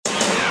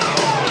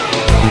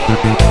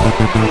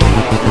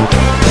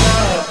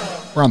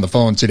We're on the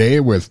phone today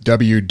with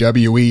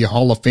WWE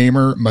Hall of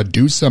Famer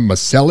Madusa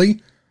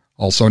Miceli,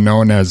 also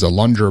known as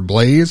Alundra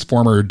Blaze,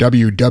 former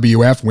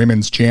WWF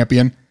Women's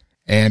Champion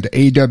and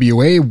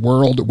AWA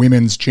World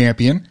Women's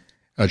Champion.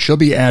 She'll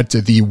be at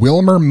the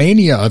Wilmer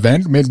Mania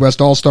event,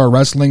 Midwest All-Star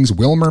Wrestling's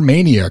Wilmer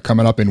Mania,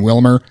 coming up in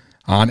Wilmer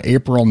on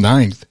April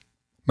 9th.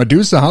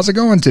 Madusa, how's it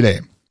going today?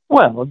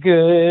 Well,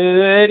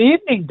 good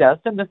evening,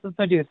 Dustin. This is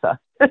Madusa.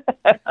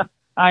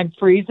 I'm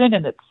freezing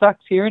and it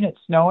sucks here and it's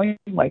snowing.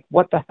 Like,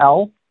 what the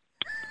hell?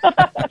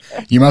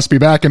 You must be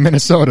back in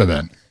Minnesota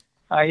then.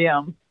 I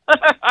am.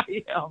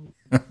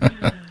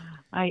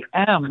 I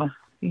am.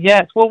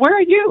 Yes. Well, where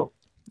are you?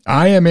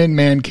 I am in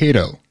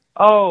Mankato.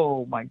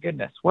 Oh, my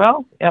goodness.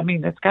 Well, I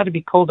mean, it's got to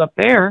be cold up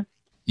there.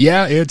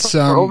 Yeah, it's...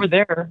 or over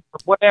there, or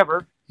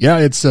whatever. Yeah,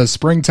 it's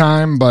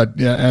springtime,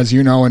 but as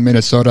you know, in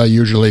Minnesota,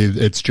 usually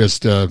it's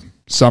just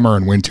summer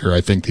and winter,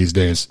 I think, these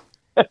days.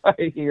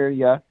 I hear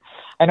ya.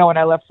 I know when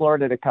I left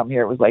Florida to come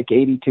here, it was like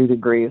 82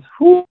 degrees.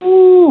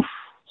 Woo!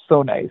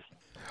 So nice.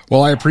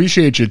 Well, I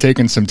appreciate you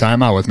taking some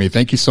time out with me.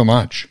 Thank you so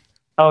much.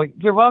 Oh,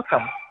 you're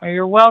welcome.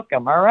 You're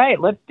welcome. All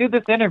right, let's do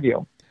this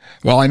interview.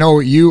 Well, I know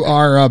you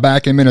are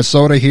back in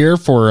Minnesota here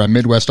for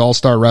Midwest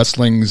All-Star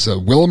Wrestling's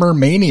Wilmer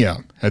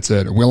Mania. That's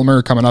at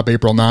Wilmer coming up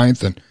April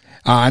 9th. And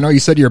I know you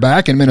said you're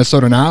back in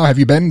Minnesota now. Have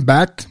you been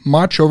back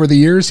much over the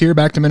years here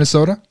back to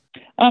Minnesota?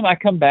 I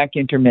come back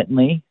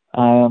intermittently.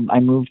 I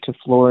moved to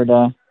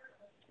Florida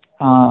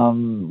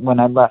when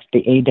I left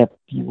the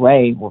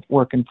AWA,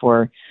 working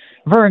for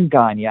Vern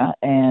Gagne,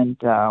 and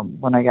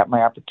when I got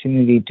my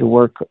opportunity to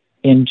work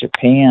in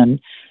Japan,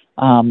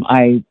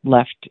 I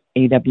left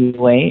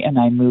AWA and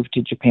I moved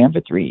to Japan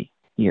for 3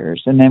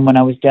 years. And then when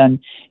I was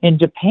done in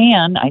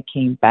Japan, I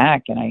came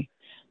back and I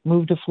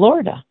moved to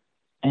Florida.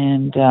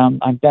 And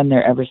I've been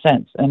there ever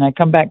since. And I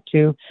come back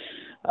to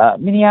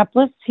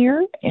Minneapolis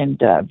here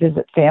and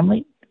visit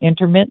family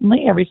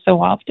intermittently every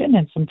so often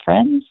and some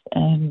friends.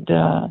 And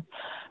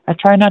I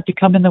try not to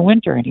come in the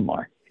winter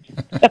anymore.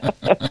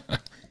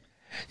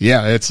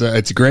 Yeah,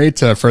 it's great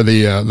for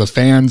the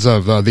fans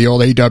of the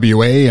old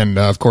AWA, and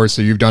of course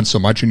you've done so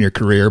much in your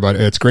career. But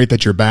it's great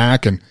that you're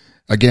back, and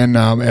again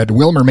at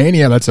Wilmer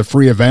Mania, that's a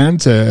free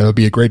event. It'll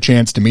be a great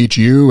chance to meet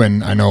you,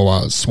 and I know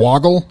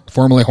Swoggle,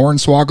 formerly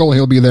Hornswoggle,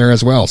 he'll be there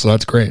as well. So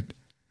that's great.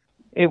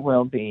 It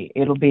will be.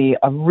 It'll be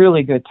a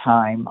really good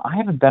time. I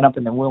haven't been up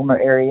in the Wilmer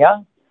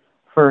area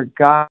for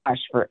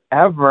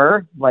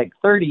forever, like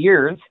 30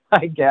 years,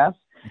 I guess,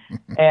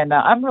 and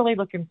I'm really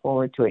looking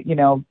forward to it. You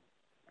know,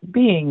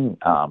 being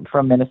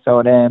from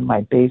Minnesota and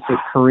my basic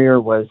career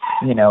was,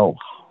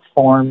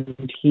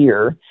 formed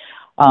here,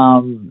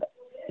 and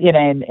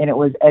it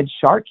was Ed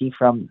Sharkey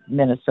from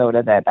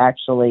Minnesota that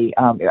actually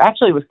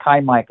it was Kai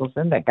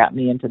Michelson that got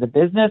me into the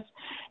business,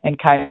 and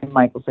Kai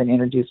Michelson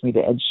introduced me to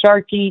Ed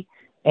Sharkey,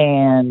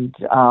 and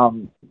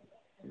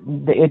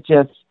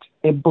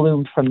it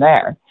bloomed from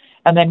there.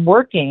 And then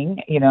working,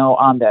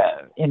 on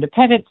the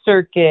independent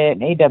circuit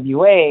and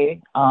AWA,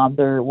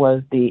 there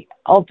was the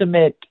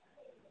ultimate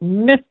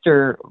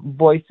Mr.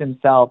 Voice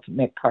himself,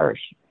 Mick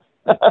Karsh.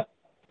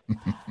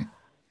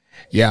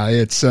 Yeah,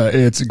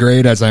 it's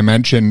great, as I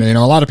mentioned. A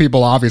lot of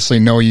people obviously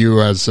know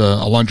you as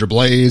Alundra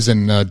Blaze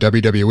and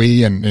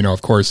WWE and,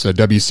 of course,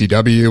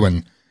 WCW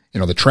and,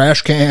 the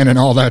trash can and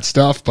all that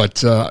stuff.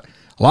 But a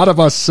lot of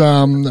us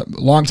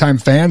longtime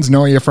fans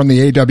know you from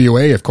the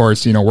AWA, of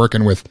course,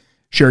 working with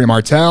Sherry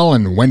Martel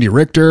and Wendy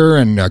Richter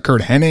and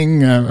Kurt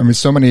Hennig.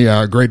 So many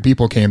great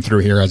people came through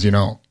here, as you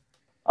know.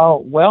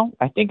 Oh, well,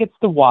 I think it's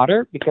the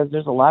water, because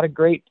there's a lot of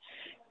great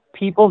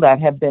people that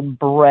have been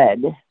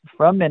bred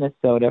from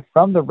Minnesota,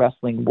 from the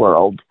wrestling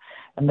world,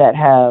 and that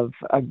have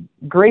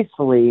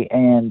gracefully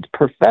and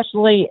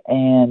professionally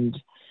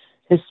and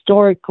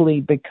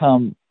historically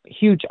become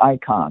huge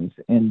icons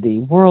in the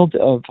world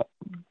of,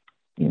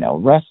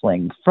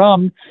 wrestling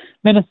from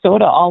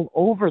Minnesota all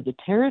over the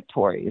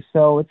territory.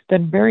 So it's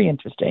been very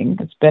interesting.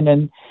 It's been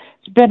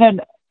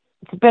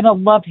a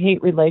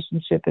love-hate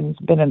relationship, and it's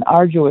been an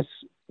arduous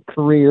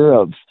career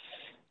of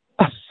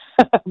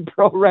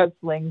pro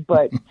wrestling,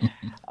 but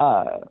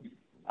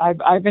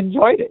I've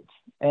enjoyed it,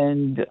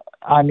 and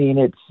I mean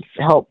it's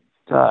helped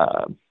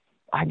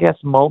I guess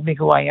mold me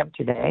who I am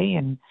today.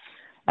 And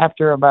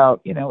after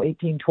about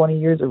 18, 20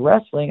 years of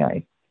wrestling,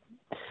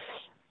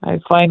 I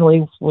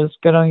finally was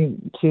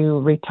going to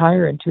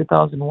retire in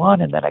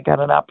 2001, and then I got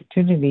an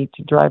opportunity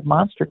to drive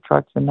monster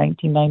trucks in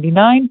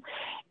 1999.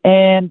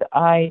 And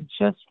I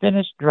just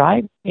finished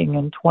driving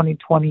in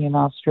 2020 in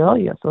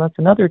Australia. So that's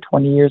another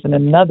 20 years and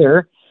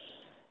another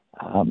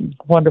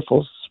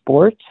wonderful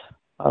sport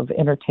of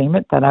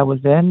entertainment that I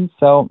was in.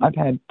 So I've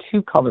had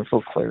two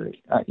colorful careers,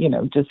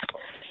 just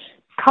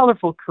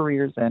colorful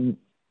careers, and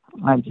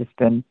I've just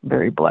been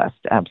very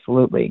blessed,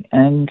 absolutely.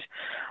 And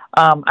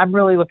I'm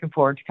really looking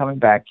forward to coming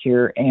back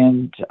here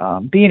and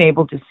being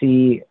able to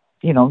see,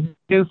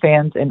 new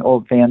fans and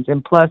old fans,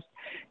 and plus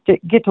to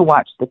get to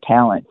watch the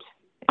talent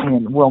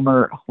in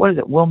Wilmer,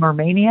 Wilmer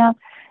Mania,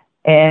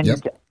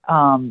 and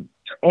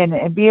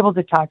and be able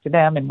to talk to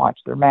them and watch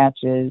their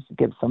matches,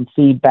 give some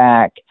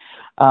feedback,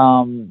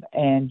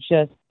 and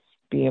just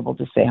be able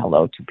to say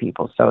hello to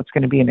people. So it's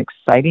going to be an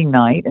exciting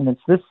night, and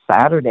it's this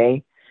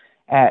Saturday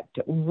at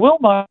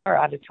Wilmar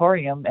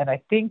Auditorium, and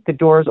I think the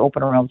doors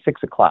open around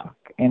 6:00,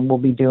 and we'll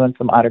be doing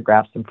some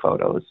autographs and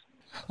photos.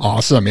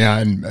 Awesome, yeah.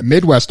 And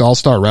Midwest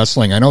All-Star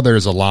Wrestling, I know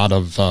there's a lot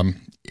of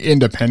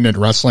independent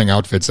wrestling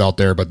outfits out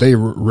there, but they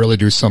really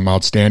do some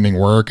outstanding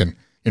work. And,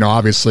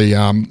 obviously,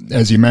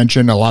 as you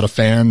mentioned, a lot of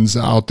fans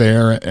out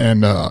there,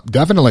 and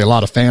definitely a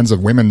lot of fans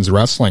of women's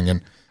wrestling.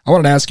 And I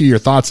wanted to ask you your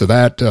thoughts of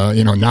that.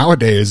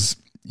 Nowadays,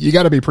 you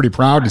got to be pretty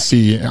proud to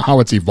see how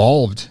it's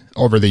evolved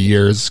over the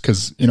years,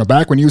 because,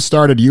 back when you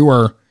started, you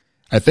were,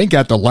 I think,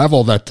 at the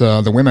level that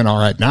the women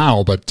are at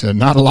now, but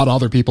not a lot of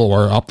other people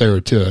were up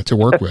there to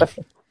work with.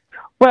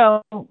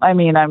 Well, I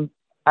mean,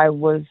 I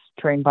was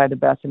trained by the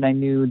best, and I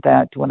knew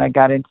that when I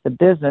got into the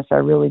business, I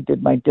really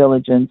did my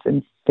diligence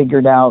and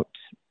figured out,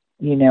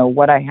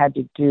 what I had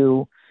to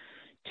do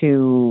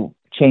to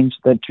change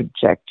the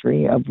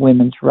trajectory of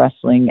women's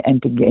wrestling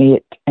and to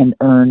get and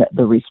earn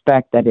the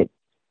respect that it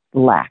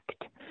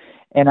lacked.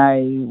 And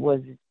I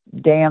was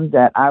damned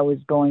that I was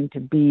going to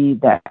be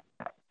that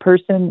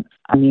person.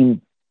 I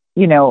mean,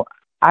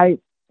 I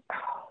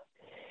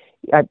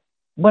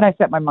when I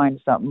set my mind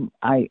to something,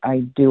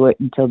 I do it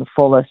until the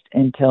fullest,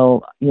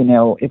 until,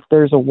 if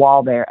there's a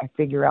wall there, I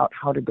figure out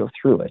how to go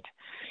through it.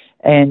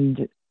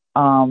 And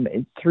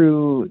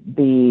through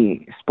the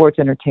sports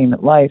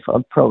entertainment life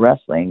of pro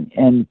wrestling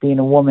and being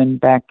a woman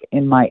back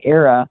in my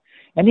era,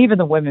 and even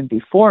the women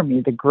before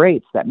me, the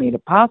greats that made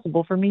it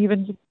possible for me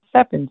even to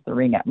step into the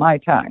ring at my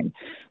time.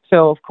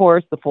 So, of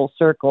course, the full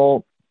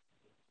circle,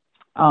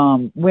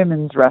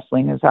 women's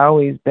wrestling has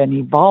always been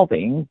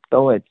evolving,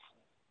 though it's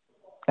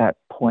at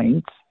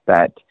points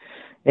that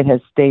it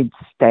has stayed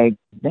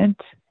stagnant,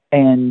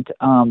 and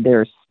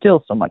there's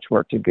still so much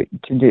work to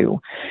do.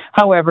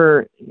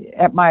 However,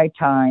 at my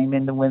time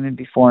and the women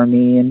before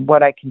me, and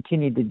what I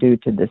continue to do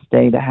to this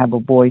day to have a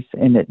voice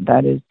in it,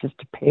 that is just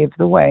to pave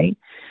the way,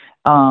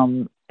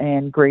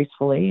 and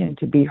gracefully, and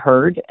to be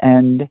heard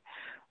and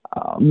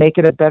make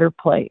it a better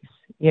place.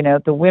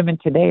 The women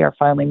today are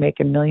finally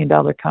making $1 million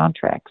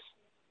contracts.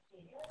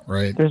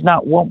 Right. There's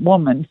not one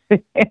woman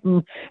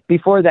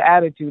before the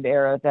Attitude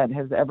Era that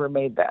has ever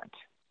made that.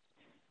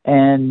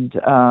 And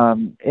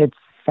it's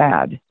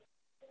sad.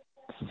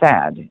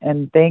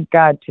 And thank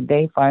God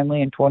today,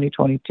 finally in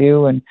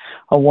 2022, and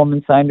a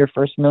woman signed her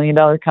first $1 million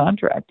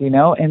contract,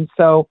 and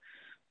so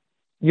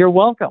you're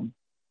welcome.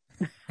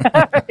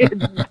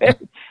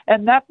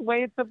 And that's the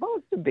way it's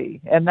supposed to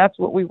be. And that's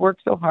what we work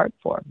so hard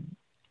for.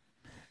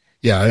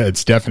 Yeah,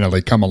 it's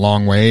definitely come a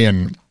long way.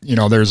 And,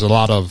 there's a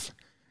lot of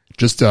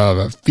just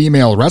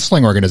female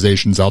wrestling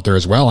organizations out there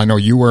as well. I know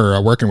you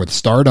were working with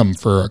Stardom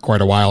for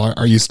quite a while.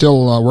 Are you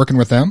still working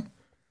with them?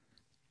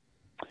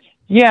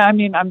 Yeah, I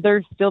mean,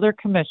 they're still their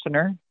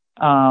commissioner.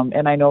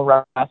 And I know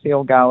Rossi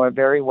Ogawa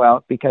very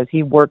well because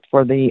he worked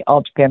for the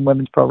All Japan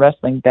Women's Pro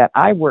Wrestling that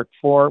I worked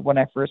for when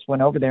I first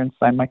went over there and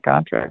signed my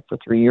contract for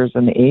 3 years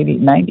in the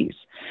 90s.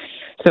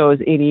 So it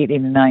was 88,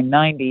 89,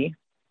 90.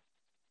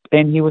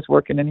 And he was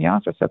working in the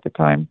office at the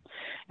time.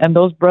 And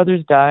those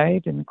brothers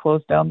died and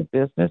closed down the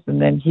business.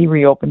 And then he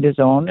reopened his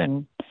own,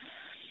 and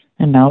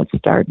now it's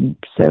starting.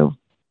 So,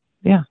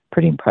 yeah,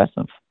 pretty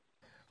impressive.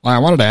 Well, I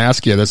wanted to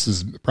ask you, this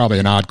is probably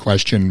an odd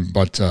question,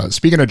 but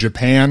speaking of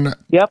Japan...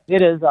 Yep,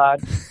 it is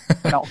odd.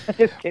 No,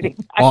 just kidding.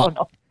 I don't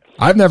know.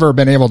 I've never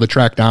been able to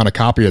track down a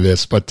copy of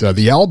this, but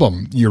the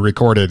album you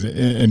recorded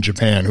in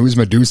Japan, Who's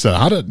Madusa?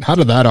 How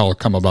did that all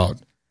come about?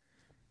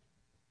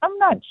 I'm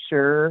not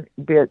sure,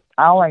 but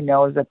all I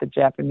know is that the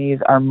Japanese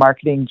are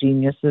marketing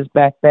geniuses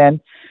back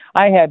then.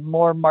 I had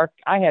more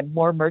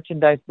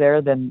merchandise there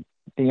than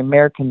the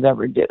Americans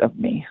ever did of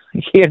me,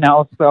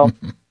 so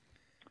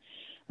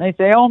they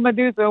say, oh,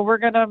 Madusa, we're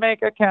going to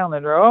make a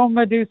calendar. Oh,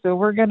 Madusa,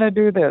 we're going to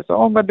do this.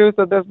 Oh,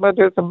 Madusa, this,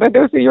 Madusa.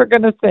 Madusa, you're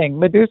going to sing.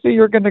 Madusa,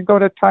 you're going to go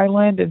to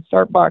Thailand and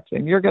start boxing.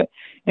 And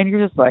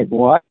you're just like,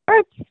 what?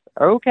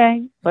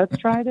 Okay, let's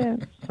try this.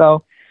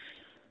 So,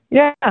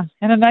 yeah,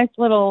 and a nice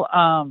little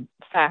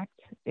fact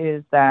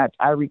is that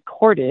I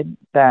recorded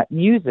that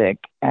music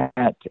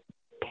at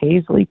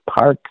Paisley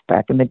Park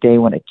back in the day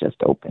when it just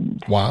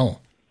opened.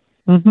 Wow.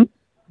 Mm-hmm.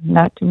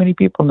 Not too many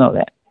people know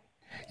that.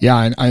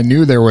 Yeah, I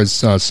knew there was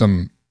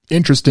some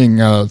interesting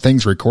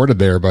things recorded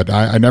there, but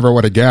I never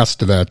would have guessed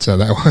that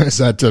that was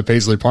at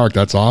Paisley Park.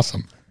 That's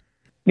awesome.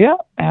 Yeah,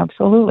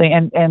 absolutely.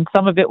 And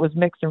some of it was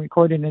mixed and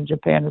recorded in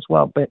Japan as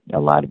well, but a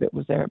lot of it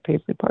was there at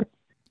Paisley Park.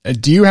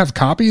 Do you have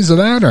copies of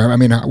that? Or, I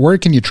mean, where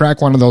can you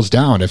track one of those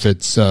down? If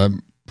it's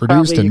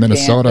produced in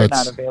Minnesota, it's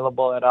not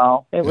available at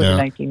all. It was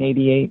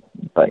 1988,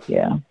 but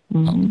yeah.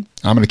 Mm-hmm.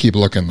 I'm going to keep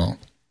looking, though.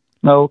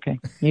 Oh, okay.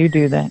 You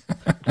do that.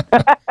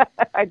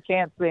 I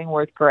can't sing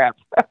worth crap.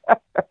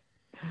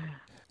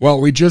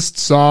 Well, we just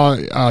saw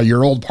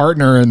your old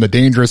partner in the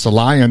Dangerous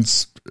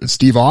Alliance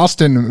Steve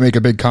Austin make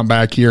a big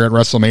comeback here at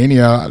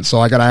WrestleMania. So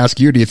I got to ask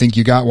you, do you think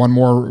you got one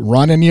more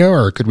run in you,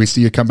 or could we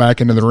see you come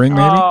back into the ring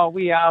maybe? Oh,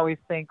 we always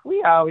think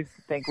we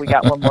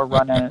got one more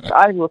run in us.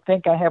 I will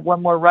think I have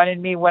one more run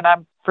in me when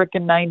I'm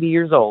freaking 90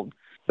 years old.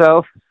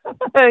 So,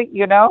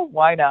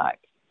 why not?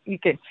 You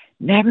can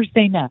never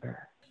say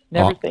never.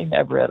 Never say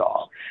never at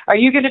all. Are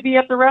you going to be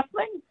at the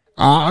wrestling?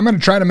 I'm going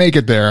to try to make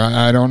it there.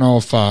 I don't know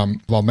if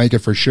I'll make it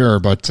for sure,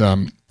 but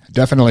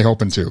definitely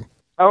hoping to.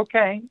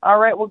 Okay. All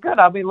right. Well, good.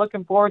 I'll be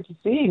looking forward to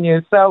seeing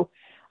you. So,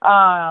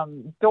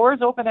 doors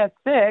open at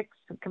 6.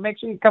 Make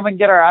sure you come and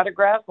get our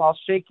autographs. I'll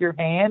shake your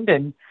hand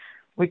and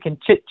we can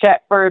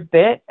chit-chat for a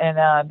bit.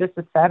 And this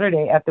is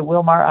Saturday at the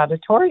Wilmar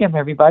Auditorium,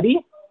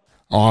 everybody.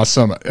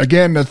 Awesome.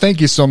 Again,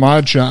 thank you so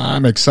much.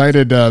 I'm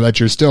excited that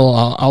you're still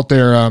out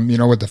there,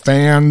 with the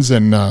fans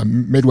and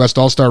Midwest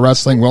All-Star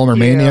Wrestling, Wilmer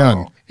Mania.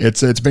 And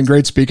it's been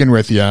great speaking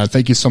with you.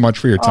 Thank you so much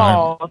for your time.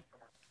 Oh,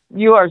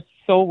 you are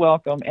so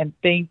welcome, and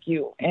thank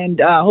you. And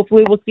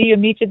hopefully we'll see you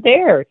and meet you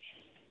there.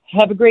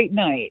 Have a great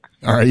night.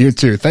 All right, you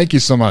too. Thank you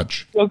so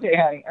much. Okay,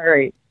 honey. All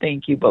right.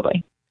 Thank you.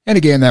 Bye-bye. And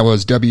again, that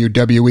was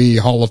WWE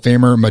Hall of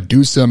Famer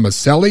Madusa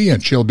Miceli,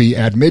 and she'll be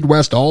at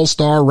Midwest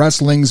All-Star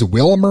Wrestling's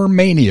Wilmer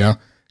Mania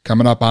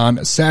coming up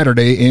on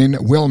Saturday in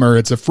Wilmer.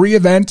 It's a free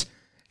event,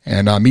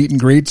 and meet and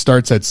greet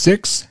starts at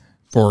 6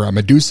 for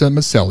Madusa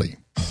Miceli.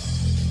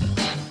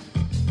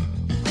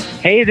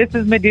 Hey, this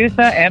is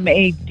Madusa,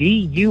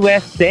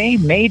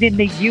 MADUSA, made in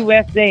the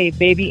USA,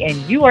 baby, and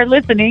you are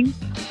listening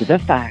to The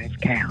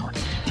 5 Count.